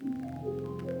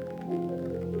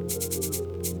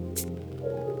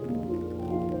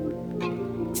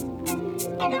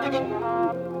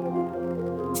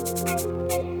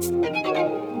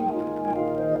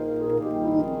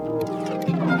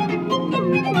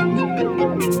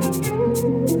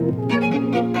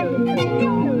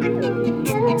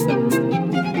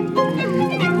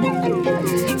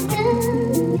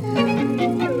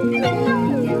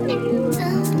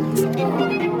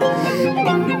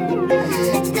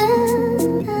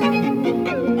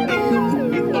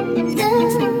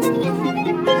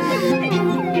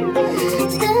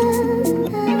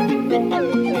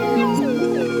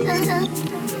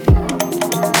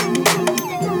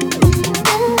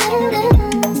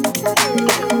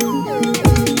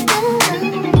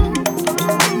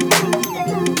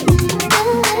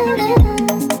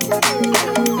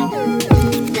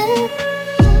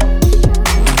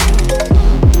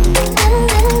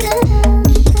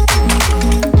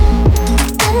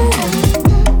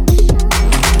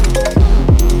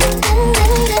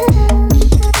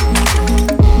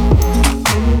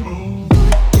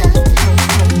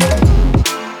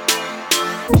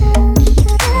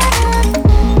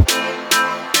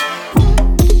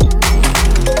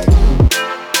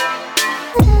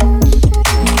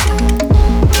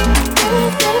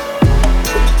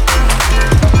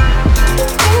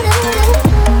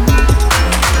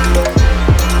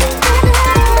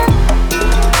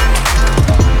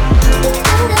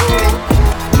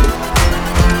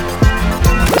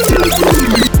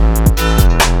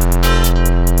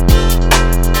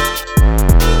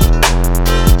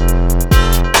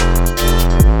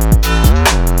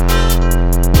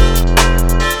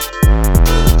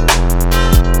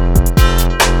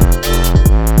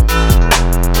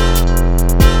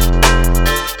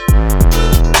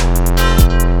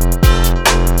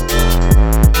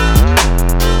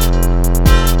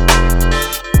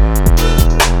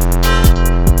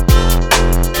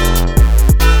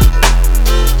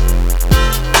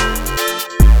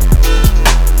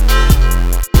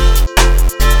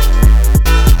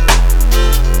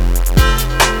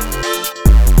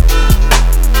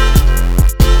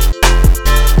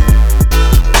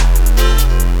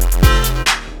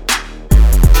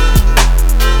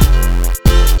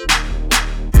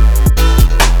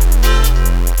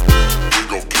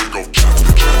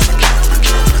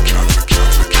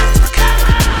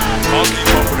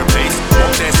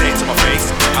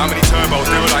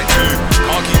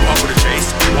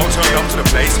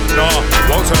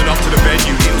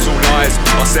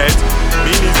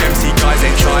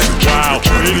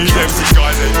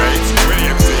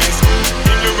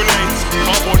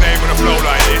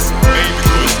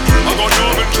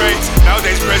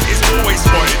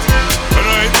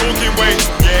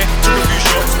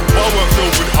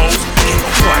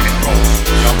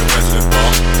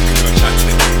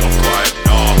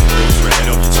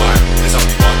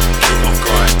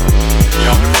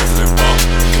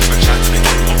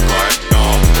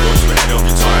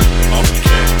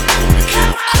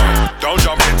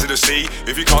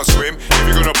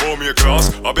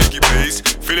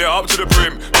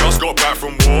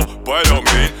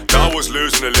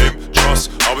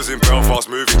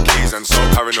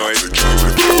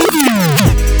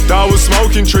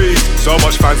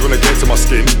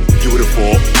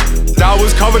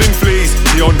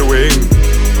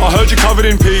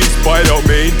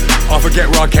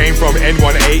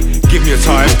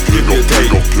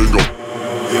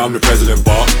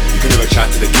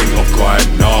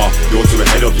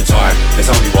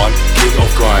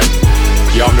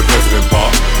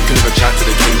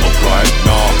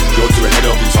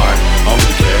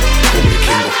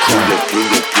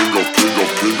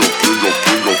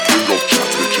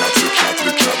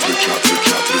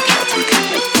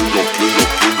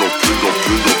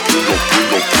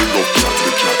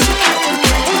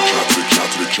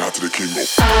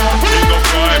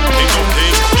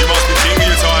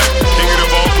King of the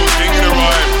vocals, king of the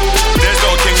rhyme. There's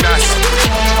no king that's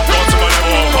gone to my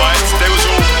level.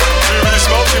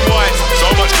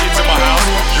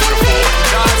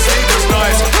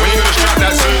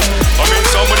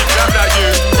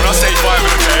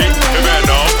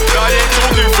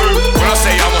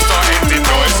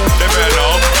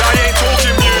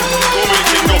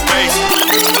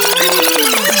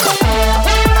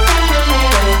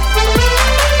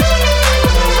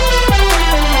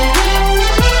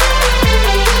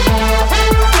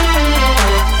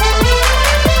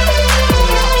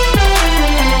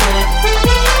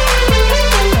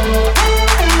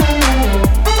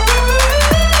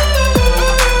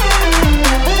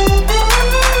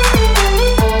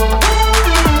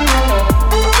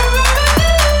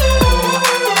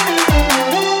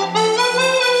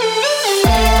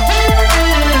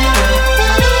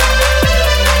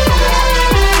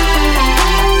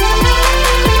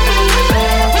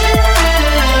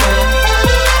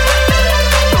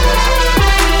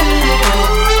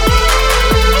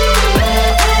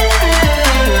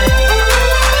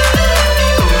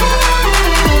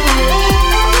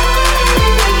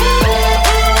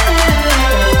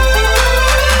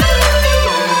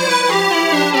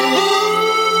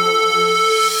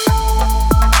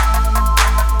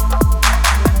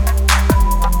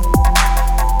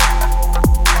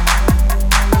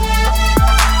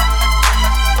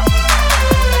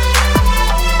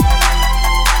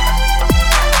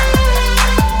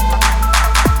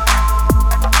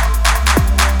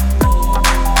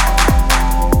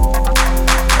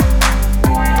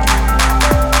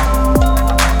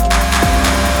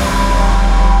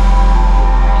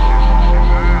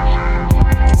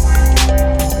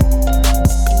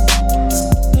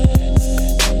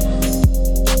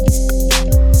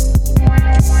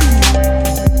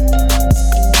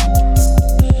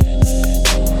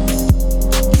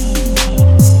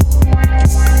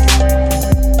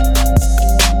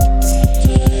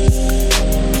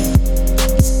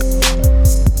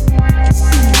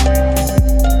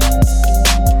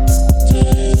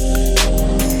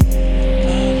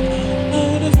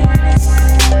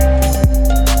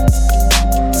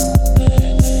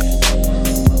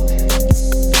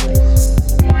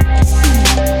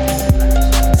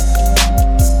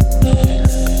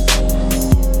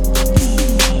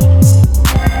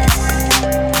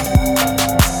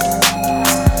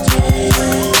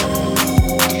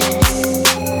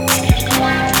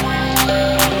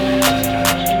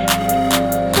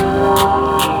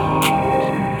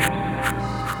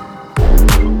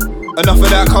 Enough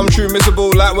of that, come true,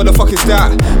 miserable, like what the fuck is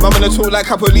that? Man wanna talk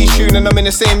like Capo tune and I'm in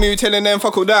the same mood telling them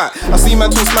fuck all that. I see man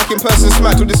talk smack in person,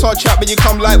 smack with this hard chat, but you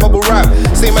come like bubble rap.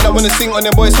 Same man that wanna sing on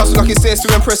them boys hustle like it says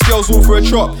to impress girls all for a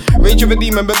chop. Rage of a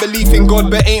demon but belief in God,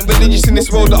 but ain't religious in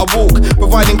this world that I walk.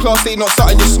 Providing class ain't not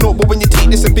something you snort, but when you take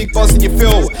this a big buzz and you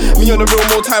feel me on the real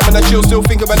more time when I chill, still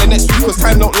think about the next week cause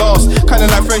time don't last.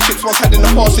 Kinda like friendships once had in the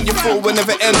past and you thought would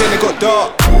never end then it got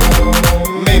dark.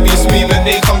 Maybe it's me but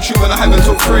they come true when I haven't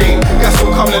took free. Gas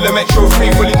will come to the metro free,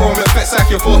 fully grown but fetch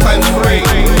sack you 4 times free.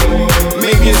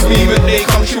 Maybe it's me but they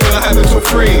come true when I haven't took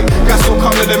free. Gas will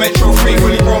come to the metro free,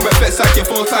 fully grown but fetch sack you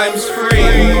 4 times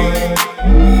free.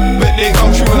 But they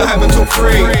come true when I haven't took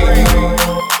free.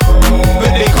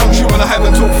 But they come true when I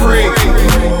haven't took free.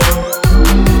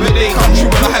 But they come true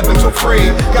when I haven't took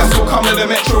free. Gas will come to the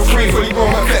metro free, fully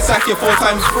grown but fetch sack you 4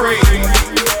 times free.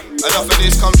 Enough of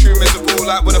this, come true, miserable,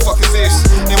 like what the fuck is this?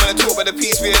 They wanna talk about the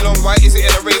peace being long, why is it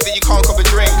in a rave that you can't cup a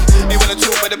drink? They wanna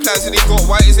talk about the plans that they got,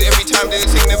 why is it every time that the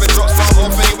thing never drops? But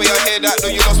off anyway, I hear that, though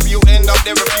you lost, but you'll end up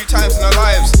there a few times in our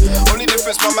lives. Only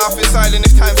difference, my mouth is silent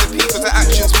if times are peak, cause the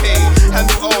actions pay.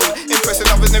 Handle own, impressing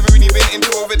others, never really been into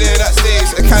over there that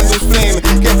stays. A candle's flame,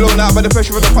 get blown out by the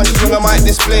pressure of the punches when I might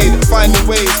displayed. Finding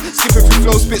ways, skipping through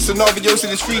flow spits and now videos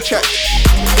in this free chat.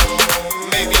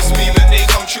 Maybe it's me, but they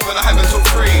come true when I haven't took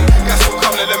free. Gas will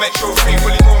come to the metro free,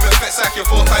 fully grown but fetch sack you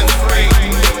 4 times free.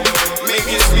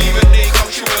 Maybe it's me, but they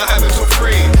come true when I haven't took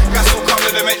free. Gas will come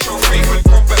to the metro free, fully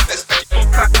grown but fetch sack you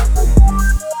 4 times free.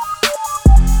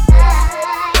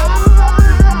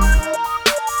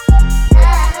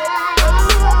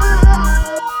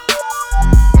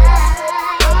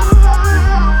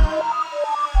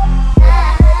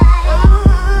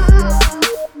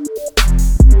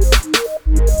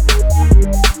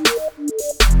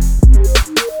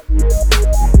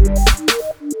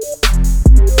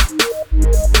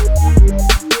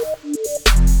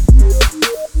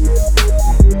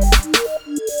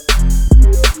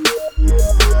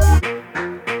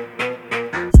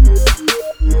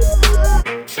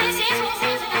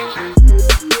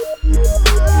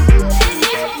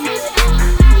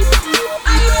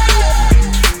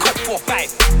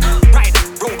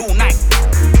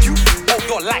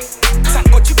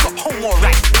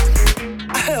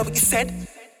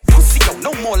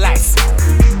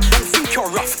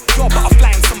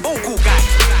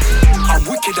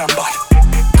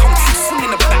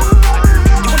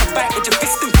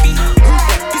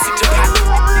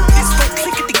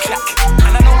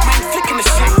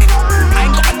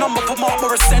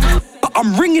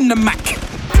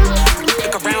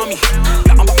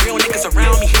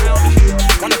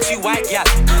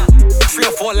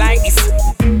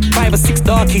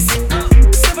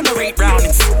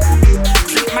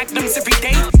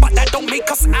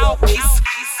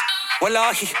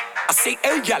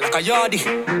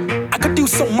 I could do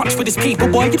so much for this people,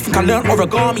 boy, you'd think I learned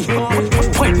origami.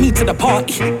 Point me to the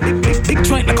party, big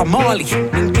joint like a Marley,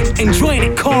 enjoying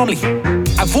it calmly.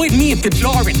 Avoid me if you're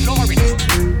jarring.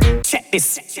 Check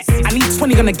this, I need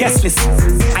 20 on the guest list.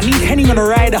 I need Henny on a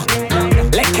rider,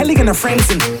 let Kelly and her friends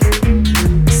in.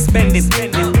 Spending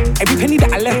every penny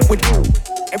that I left with,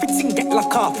 everything get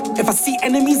locked up. If I see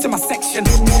enemies in my section,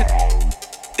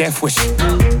 death wish.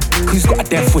 Who's got a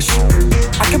death wish?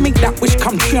 I can make that wish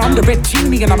come true. I'm the red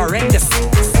genie and I'm horrendous.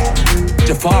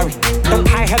 Jafari, don't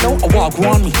hi hello or walk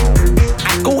on me.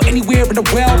 I'd go anywhere in the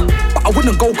world, but I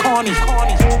wouldn't go corny.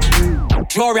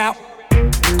 Draw out,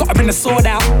 gotta bring the sword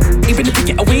out. Even if you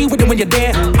get away with it when you're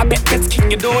there, I bet bets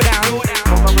kick your door down.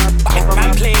 But if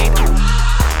man played at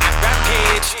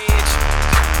Rampage,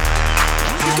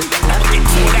 you can get that get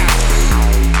tore down.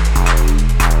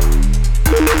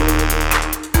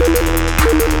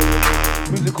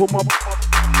 Musical mob.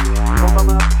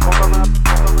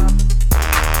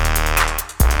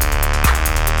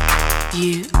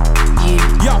 You.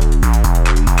 Yo.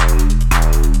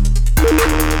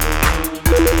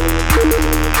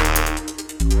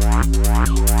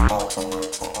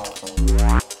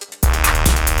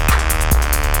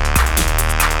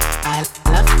 I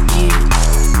love you.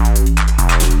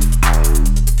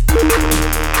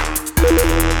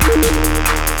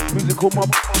 Musical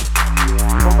mob.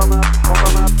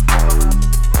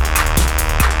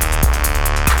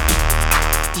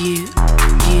 You.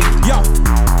 Yo.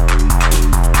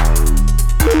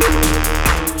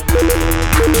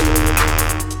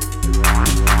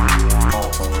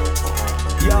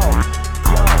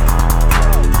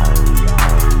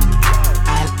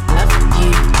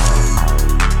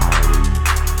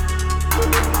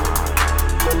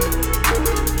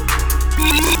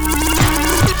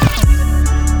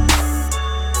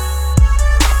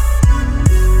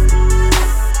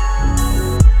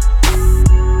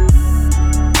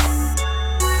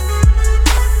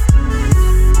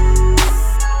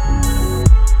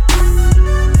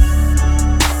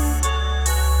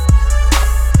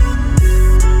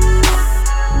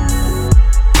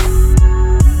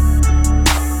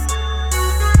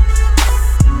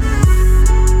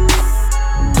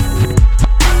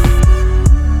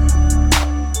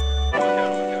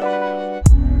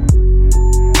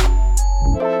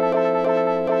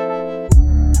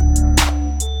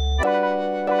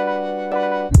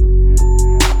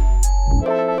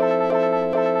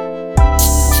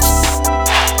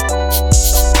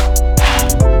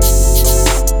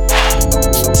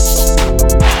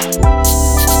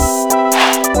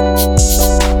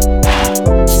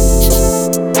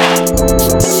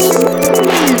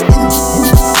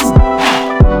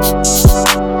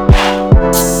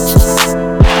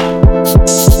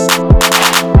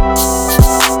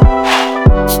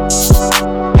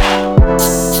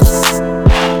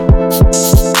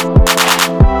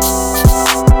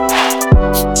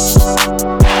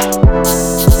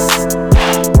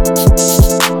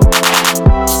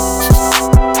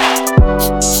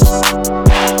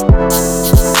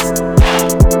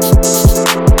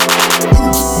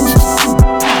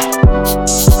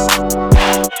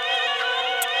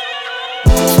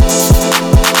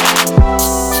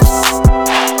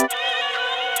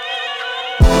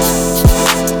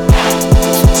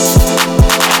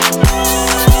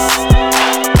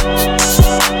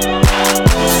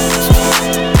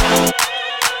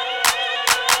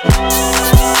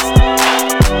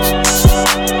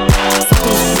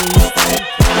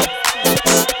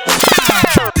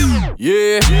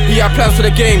 got plans for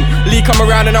the game. Lee come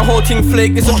around and the whole thing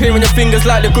flake. Disappear in your fingers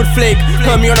like the good flake.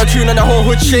 Heard me on a tune and the whole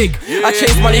hood shake. I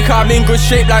chase money car, I'm in good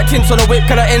shape. Like tints on a whip,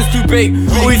 cause the ends too bait.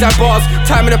 Always had bars,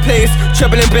 time in the place.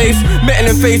 Treble and bass,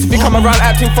 metal in face. If you come around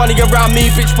acting funny around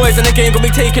me, bitch boys in the game gon'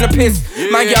 be taking a piss.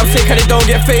 Man get upset cause they don't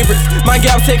get favourites. Man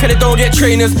get upset cause they don't get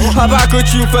trainers. How about a good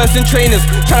tune first and trainers?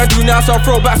 Tryna do now so I'll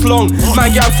throw backs long.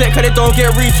 Man get upset cause they don't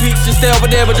get retweets. Just stay over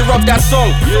there but you rock that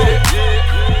song.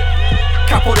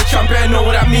 Capo the champion, know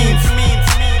what that means.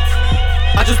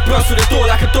 I just burst through the door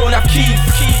like I don't have keys.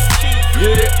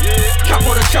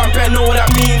 Capo the champion, know what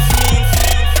that means.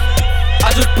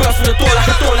 I just burst through the door like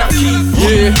I don't have keys.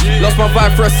 Lost my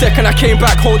vibe for a second, I came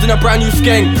back holding a brand new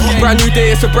skeng. Brand new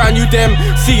day, it's a brand new dem.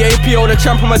 C.A.P.O, the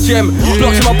champ on my gem.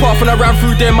 Blocked in my path when I ran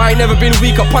through them. I ain't never been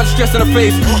weak, I punch stress in the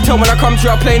face. Tell when I come to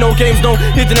you, I play no games, no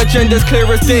hidden agendas, clear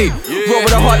as day. Roll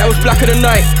with a heart that was blacker than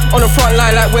night. On the front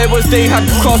line like where was they? Had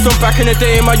cars on back in the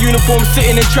day in my uniform,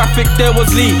 sitting in traffic, there was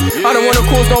Lee. I don't wanna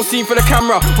cause no scene for the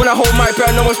camera. When I hold my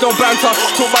better, no one's no banter.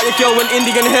 Talk about your girl when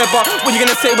Indian hair, but what you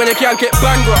gonna say when the girl get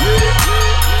banged?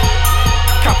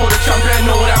 Capo the champion,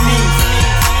 know what that means.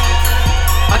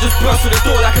 I just burst through the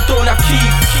door like I don't have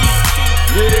keys.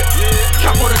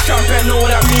 Capo the champion, know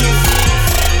what that means.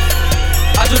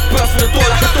 I just burst through the door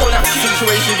like I don't have keys.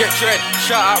 Situation get dread,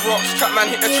 shout out rocks. Trap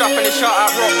man hit the trap and they shout out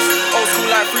rocks. Old school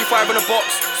like 3-5 in a box.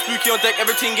 Spooky on deck,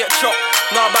 everything get chopped.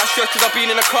 Not about stress cause I've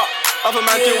been in a cup. Other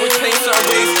man deal with pain certain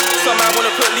ways. Some man wanna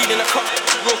put lead in a cup.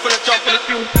 Roll for the jump in the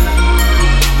field.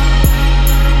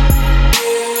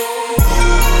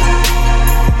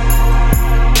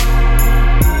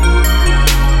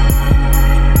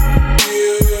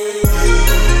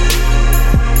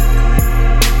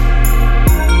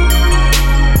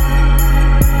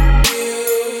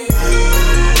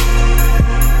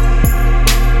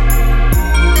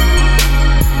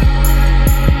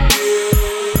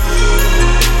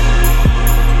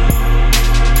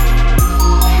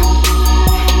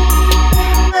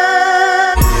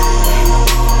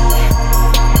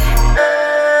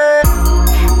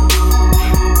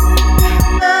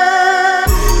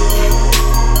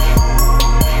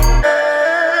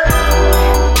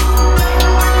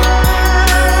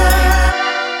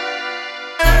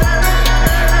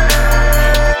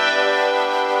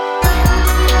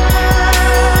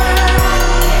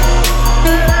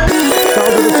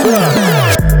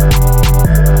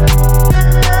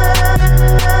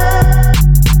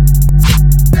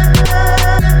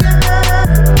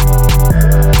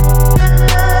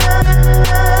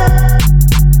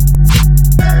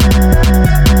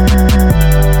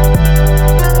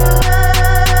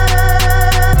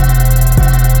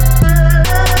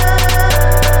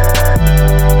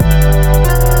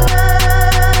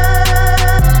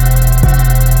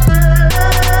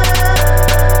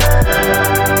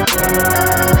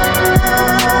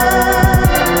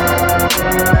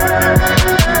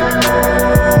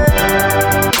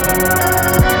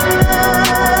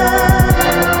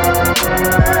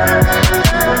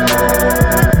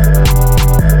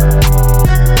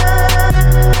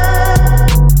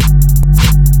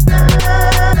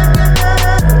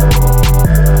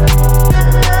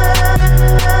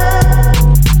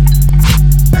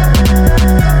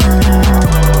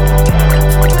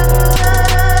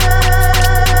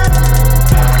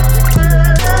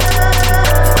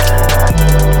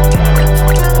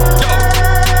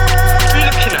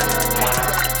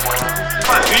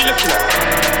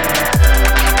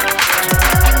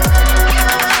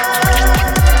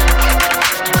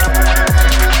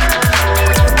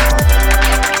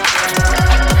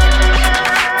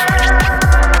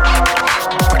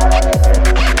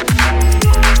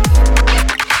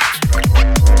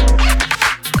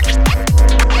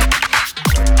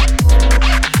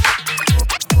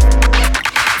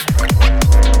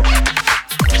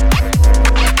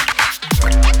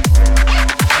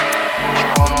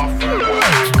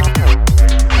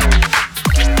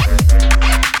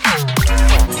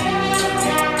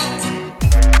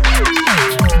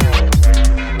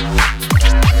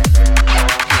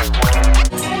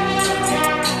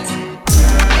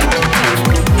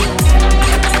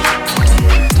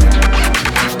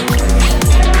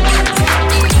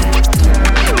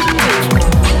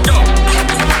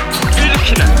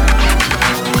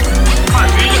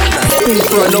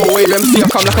 see I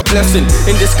come like a blessing.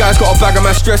 In disguise, got a bag of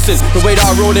man stressing. The way that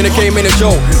I roll in the game in a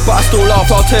joke, but I still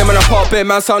laugh, I'll tear man apart. Bare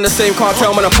man sound the same, can't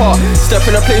tell man apart. Step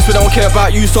in a place where they don't care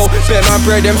about you, so bare man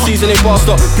bread MCs and they bar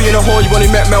stop. Being a whore, you only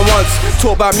met man once.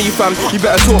 Talk about me fam, you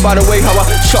better talk by the way how I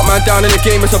shut man down in the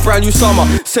game. It's a brand new summer,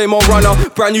 same old runner,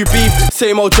 brand new beef,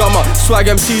 same old drummer. Swag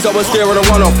MCs, I was there on a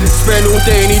one-off. Spend all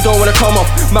day and he don't wanna come off.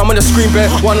 Man when the screen bare,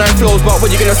 one line flows, but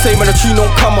what you gonna say when the tune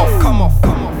don't come off? Come off.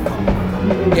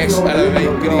 Yes, hello mate,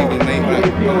 good evening mate.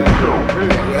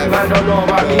 Man don't know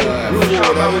about me.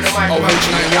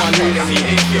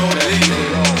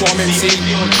 Kwam MC.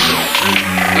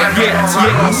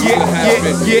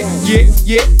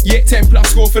 Yeah, 10 plus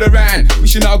score for the round. We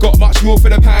should not have got much more for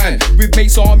the pan. With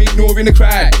mates so I'm ignoring the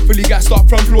crowd. Fully gassed up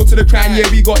from floor to the crown. Yeah,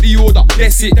 we got the order,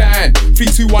 let's sit down. 3,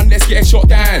 2, 1, let's get a shot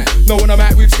down. No one I'm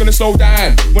at with's gonna slow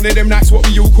down. One of them nights what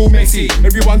we all call messy.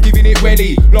 Everyone giving it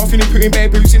welly, laughing and putting bare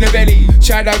boots in the belly.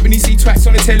 Shout out when you see twats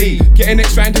on the telly. Getting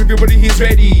next round, everybody here's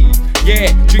ready.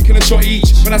 Yeah, drinking a shot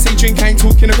each. When I say drink, I ain't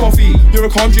talking a coffee. You're a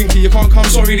calm drinker, you can't come.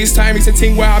 Sorry, this time it's a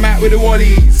ting where I'm at with the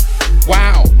wallies.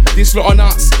 Wow, this lot of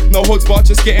nuts. No hoods, but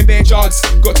just getting bare jugs.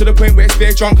 Got to the point where it's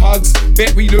bare drunk hugs.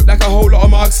 Bet we look like a whole lot of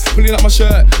mugs. Pulling up my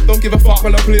shirt, don't give a fuck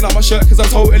when I'm pulling up my shirt, cause I'm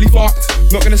totally fucked.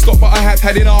 Not gonna stop, but I have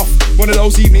had enough. One of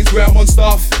those evenings where I'm on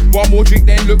stuff. One more drink,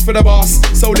 then look for the bus.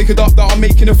 So liquored up that I'm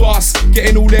making a fuss.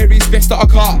 Getting all there is best that I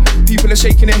cut. People are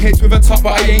shaking their heads with a tuck,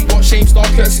 but I ain't got shame, start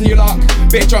cursing your luck.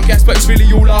 Bare drunk ass, but it's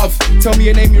really all love. Tell me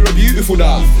your name, you're a beautiful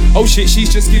love. Oh shit,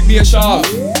 she's just give me a shove.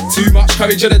 Too much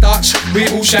courage of the Dutch. We're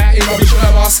all shouting rubbish on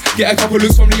a bus. Get a couple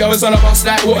looks from the others on a bus.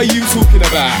 Like, what are you talking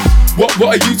about? What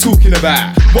are you talking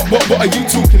about? What are you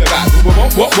talking about?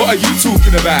 What are you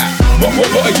talking about?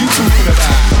 What are you talking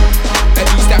about? At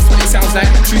least that's what it sounds like.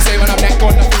 True say when I'm that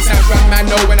gone, nothing sounds right. Man,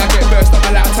 know when I get burst, I'm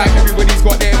a loud type. Everybody's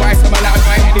got their vice, I'm a loud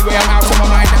guy. Anyway, I'm out of my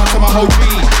mind, down to my whole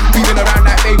tree. Moving around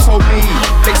like babe told me.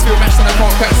 Legs feel mashed and I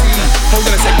can't quite see. Hold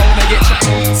on a second, I wanna get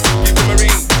Chinese. Give them a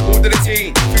ring, order the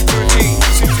team. 3 to a team,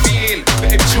 soon to be in.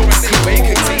 But every sure I say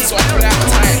vacancy, so I pull out my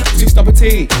time. 6 up a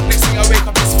team, next thing I wake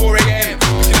up it's 4 AM.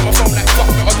 Looking at my phone like fuck,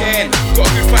 not again. Got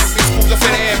a good fight, 6 calls off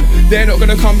of them. They're not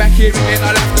gonna come back here again,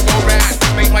 I'll have to go round.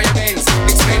 Make my amends,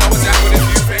 explain I was out with a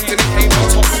few friends and it came on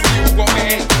top of me, you got me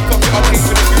in. Fuck it, I'll pay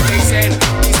for the 2 days end.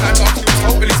 These times I'm still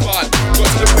totally spun.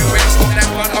 Got to the point where it's not that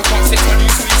fun, I can't sit on you,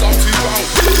 so these I'm too wrong.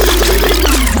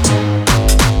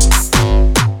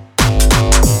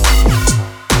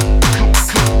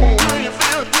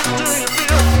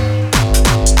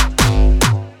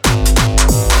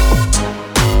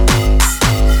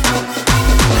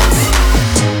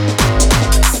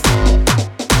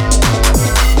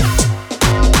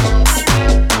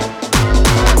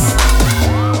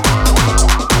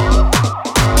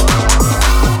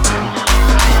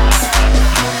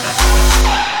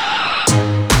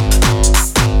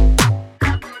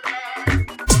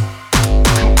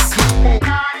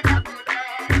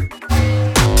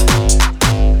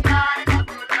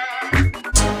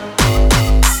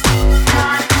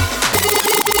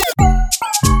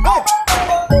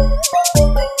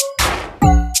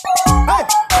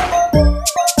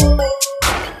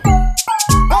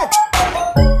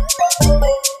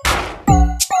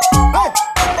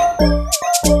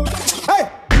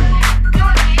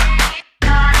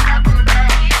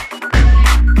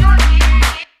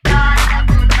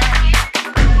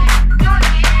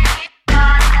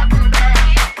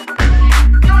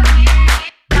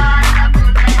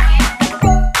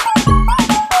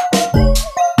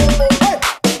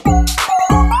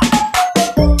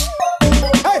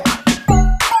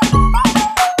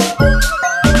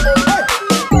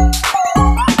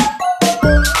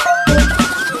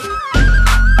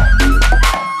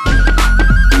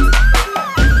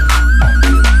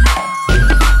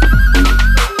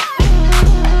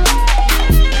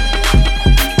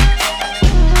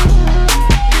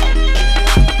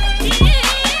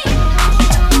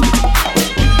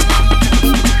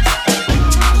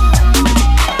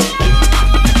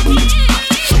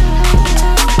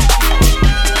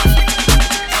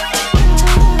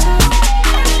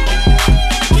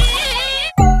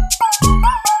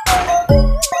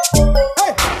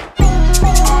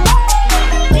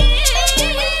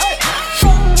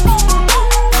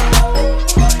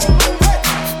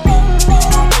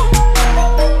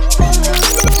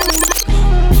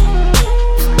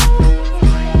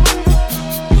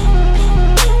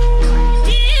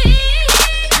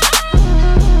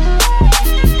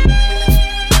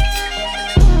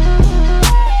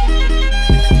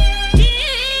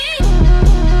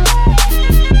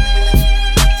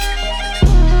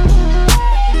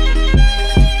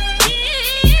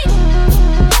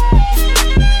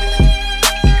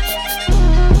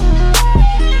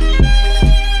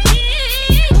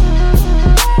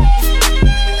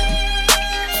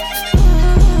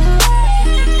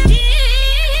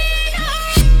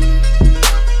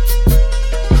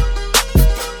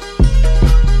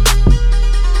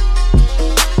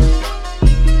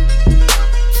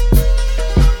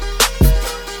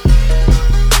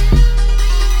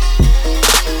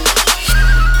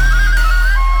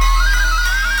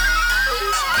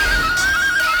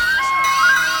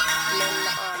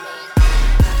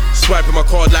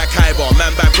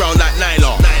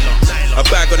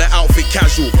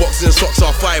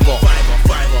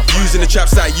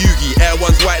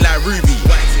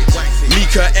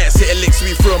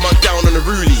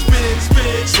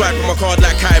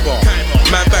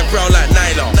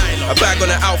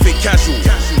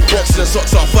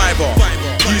 fiber.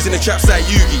 Using the traps like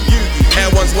Yugi. Air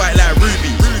one's white like Ruby.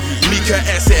 Mika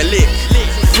S hit a lick.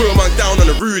 Threw a monk down on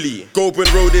the rulie. Goulburn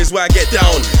Road is where I get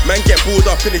down. Man get pulled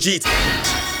up in the GT.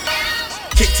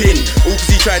 Kicked in, all cause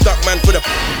he tried duck man for the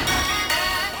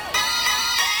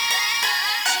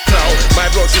clout. My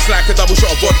block's just like a double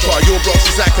shot of vodka. Your block's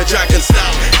just like a dragon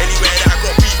stout. Anywhere that I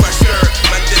got beef I stir.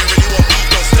 Man didn't really want beef,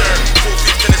 don't stir.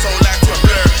 4/5 in his whole life to a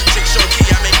blur. Chick show key,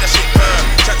 I make that shit purr.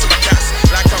 Chat to my cats,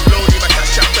 like I'm Looney, my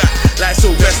cats chat back. Like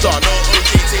Sylvester, no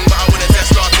OJ ting, but I wanna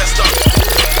test her.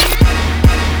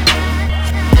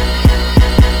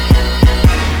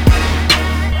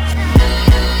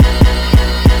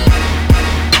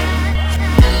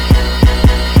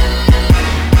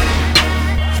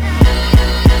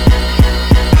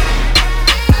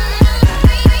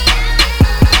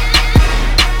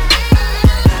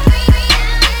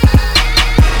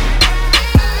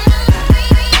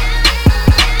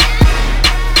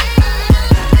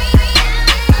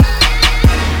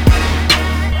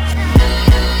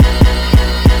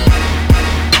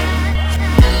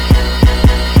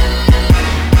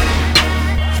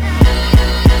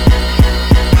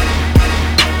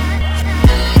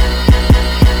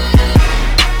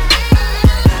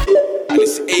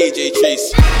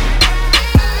 Tracey.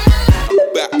 I'm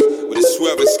back with a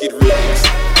swerve and skid remix.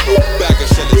 No bag of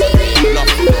shellers up here,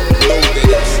 nothing but no dead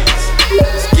MCs.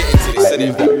 Let's get into this, and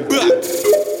then back.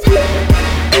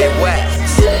 Hey, West.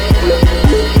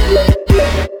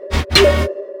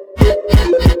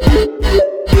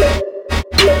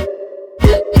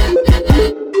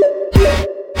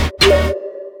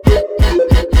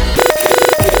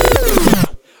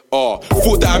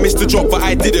 Thought that I missed the drop, but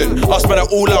I didn't. Us man are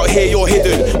all out here, you're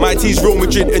hidden. My team's Real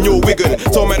Madrid and you're Wigan.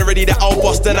 Told man already that I'll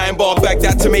bust a 9-bar bag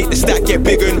that to make the stack get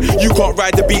bigger. You can't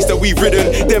ride the beats that we've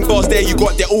ridden. Them bars there you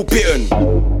got, they're all bitten.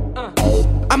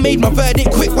 I made my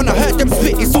verdict quick when I heard them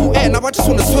spit. It's all air, now I just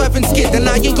wanna swerve and skid. And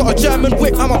I ain't got a German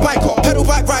whip, I'm a biker. Pedal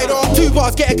bike rider, 2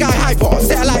 bars, get a guy hyper.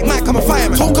 Set like Mike, I'm a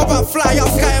fireman. Talk about fly, I'll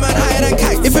sky man higher than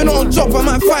kite. If you're not on drop, I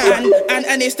might fire.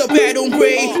 And it's the bad on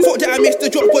grey. Thought that I missed the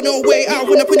drop, but no way. I'll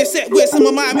run up in the set with some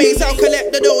of my mates. I'll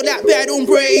collect the dough, that bad on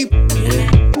grey.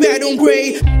 Bad on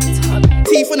grey.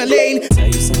 Teeth on the lane.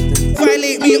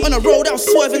 Violate me on the road, I'll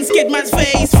swerve and skid man's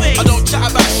face. I don't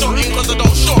chat about shotting cause I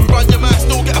don't shot. Run your man,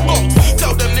 still get a box.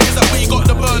 Tell them niggas that we got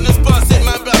the burners bursting,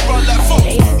 man, better run like fox.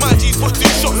 My G's put 2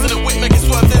 shots in the whip, make it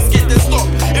swerve, then skid, then stop.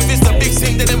 If it's a big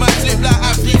thing, then it might flip like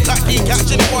athlete, like he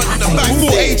catching one in the back.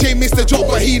 Thought AJ missed the job,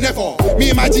 but he never.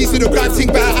 Me and my G's in the grime ting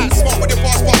better act smart with the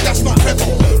bars, but that's not clever.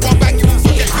 One bang, you won't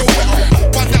forget your wetter.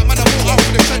 One that man, I'm out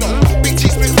for the cheddar. Big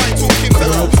G's been fine talking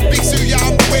better. Big Sue, yeah,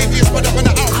 I'm the waviest, but I'm on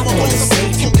the out from a boss.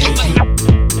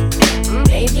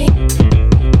 Baby,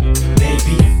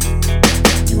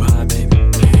 you high, baby.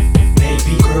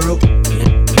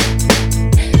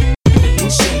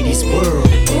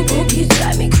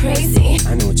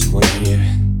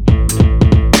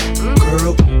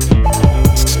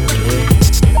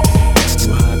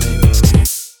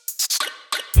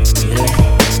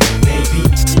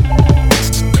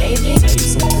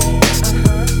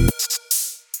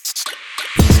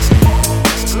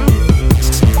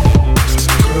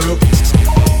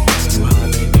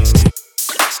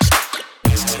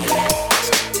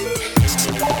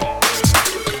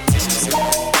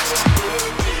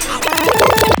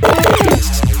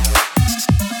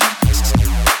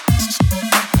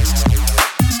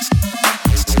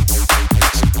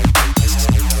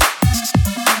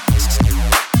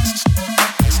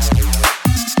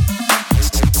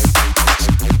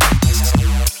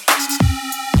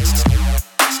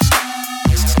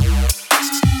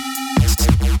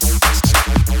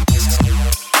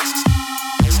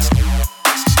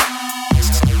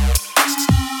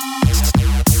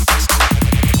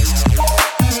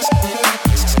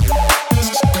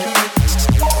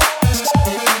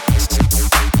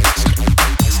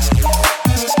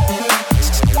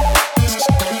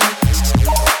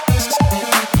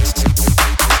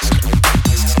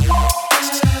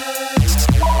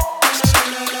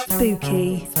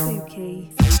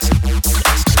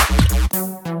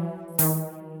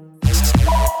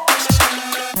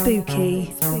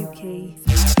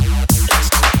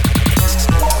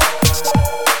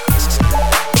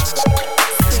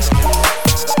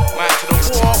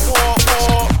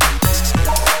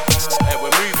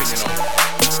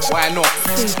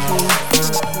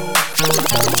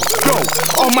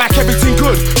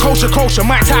 kosher.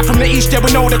 My type from the east, yeah,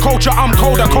 we know the culture. I'm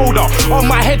colder. On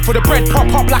my head for the bread,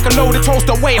 pop like a loaded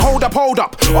toaster. Wait, hold up.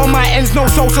 On my ends, no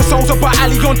salsa, but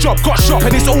Ali on job, got shop,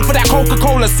 and it's all for that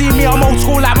Coca-Cola. See me, I'm old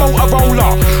school like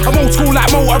Motorola.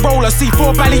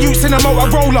 C4 Banditt in a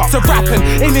Motorola. So rapping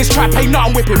in this trap, ain't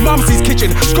nothing whipping. Mumsy's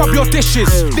kitchen, scrub your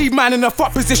dishes. Leave man in a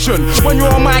fuck position. When you're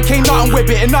on mic, ain't nothing whip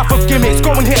it. Enough of gimmicks,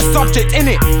 go and hit a subject in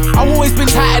it. I've always been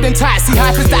tighter than tight. See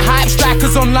hype is that hype,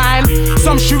 strikers online.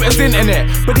 Some shooters internet,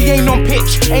 but he ain't on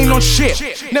pitch, ain't on shit.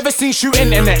 Never seen shoot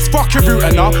internets. Fuck your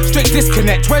router now, strict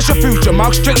disconnect. Where's your food, your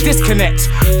mug? Strict disconnect.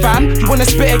 Fam, you wanna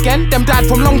spit again? Them died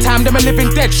from long time, them are living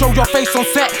dead. Show your face on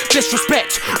set,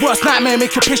 disrespect. Worst nightmare,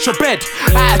 make you piss your bed.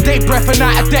 Out of date breath and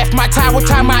out of death. My tie with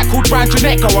time, might called round your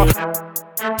neck. Go up,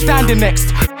 standing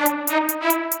next.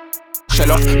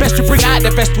 Shell off, best to bring out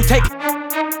the best, we'll take.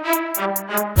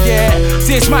 Yeah,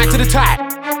 see it's mic to the type.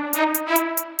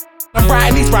 I'm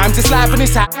writing these rhymes, it's live and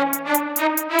it's hot.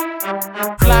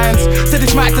 Lines, said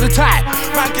it's mic to the type.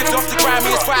 Man gives off the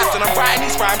grimiest vibes, and I'm writing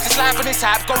these rhymes, it's live and it's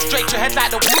hot. Go straight to your head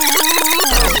like the